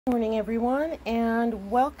Good morning everyone, and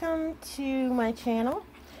welcome to my channel.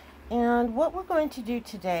 And what we're going to do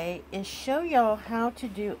today is show y'all how to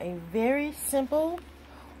do a very simple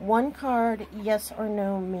one card yes or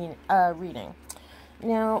no reading.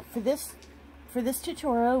 Now for this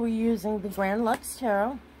tutorial we're using the Grand Lux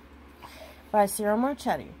Tarot by Ciro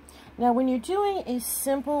Marchetti. Now when you're doing a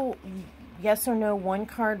simple yes or no one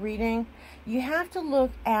card reading, you have to look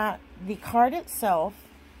at the card itself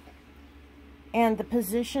and the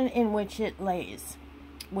position in which it lays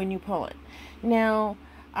when you pull it. Now,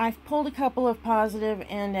 I've pulled a couple of positive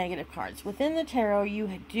and negative cards. Within the tarot,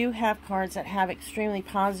 you do have cards that have extremely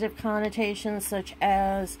positive connotations, such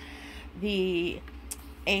as the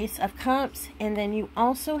Ace of Cups, and then you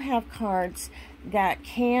also have cards that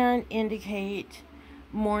can indicate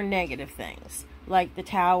more negative things, like the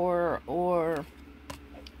Tower or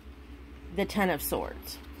the Ten of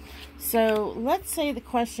Swords. So let's say the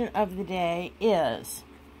question of the day is,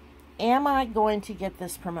 am I going to get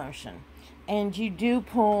this promotion? And you do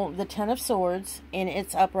pull the Ten of Swords in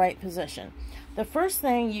its upright position. The first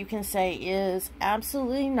thing you can say is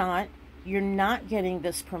absolutely not. You're not getting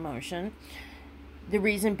this promotion. The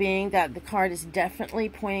reason being that the card is definitely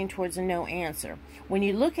pointing towards a no answer. When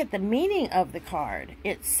you look at the meaning of the card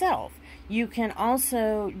itself, you can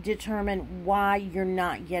also determine why you're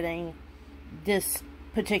not getting this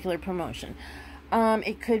particular promotion.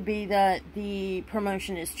 It could be that the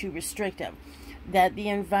promotion is too restrictive, that the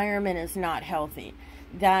environment is not healthy,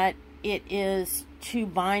 that it is too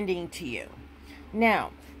binding to you.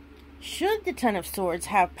 Now, should the Ten of Swords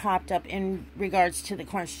have popped up in regards to the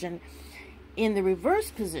question in the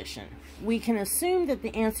reverse position, we can assume that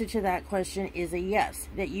the answer to that question is a yes,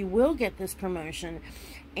 that you will get this promotion,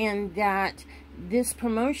 and that this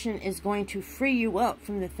promotion is going to free you up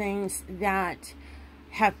from the things that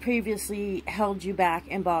have previously held you back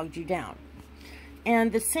and bogged you down.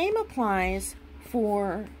 And the same applies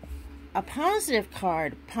for a positive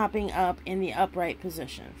card popping up in the upright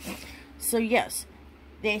position. So yes,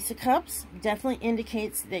 the Ace of Cups definitely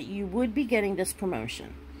indicates that you would be getting this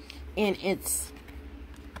promotion. In its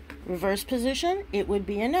reverse position, it would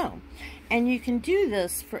be a no. And you can do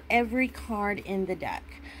this for every card in the deck,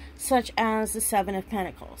 such as the Seven of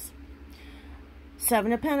Pentacles.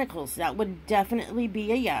 Seven of Pentacles, that would definitely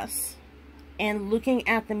be a yes, and looking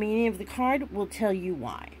at the meaning of the card will tell you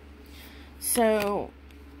why. So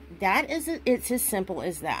that is it. It's as simple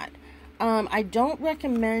as that. I don't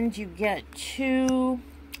recommend you get too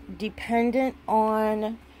dependent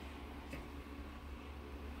on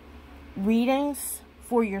readings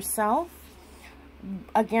for yourself.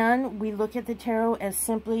 Again, we look at the tarot as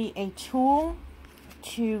simply a tool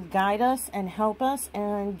to guide us and help us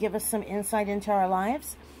and give us some insight into our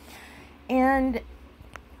lives. And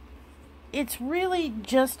it's really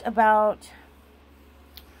just about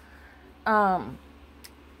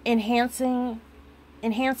enhancing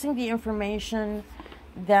the information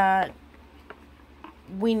that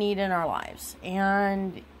we need in our lives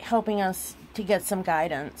and helping us to get some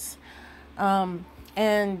guidance.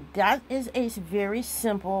 And that is a very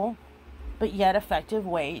simple but yet effective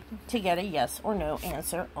way to get a yes or no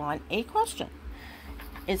answer on a question.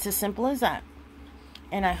 It's as simple as that.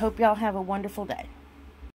 And I hope y'all have a wonderful day.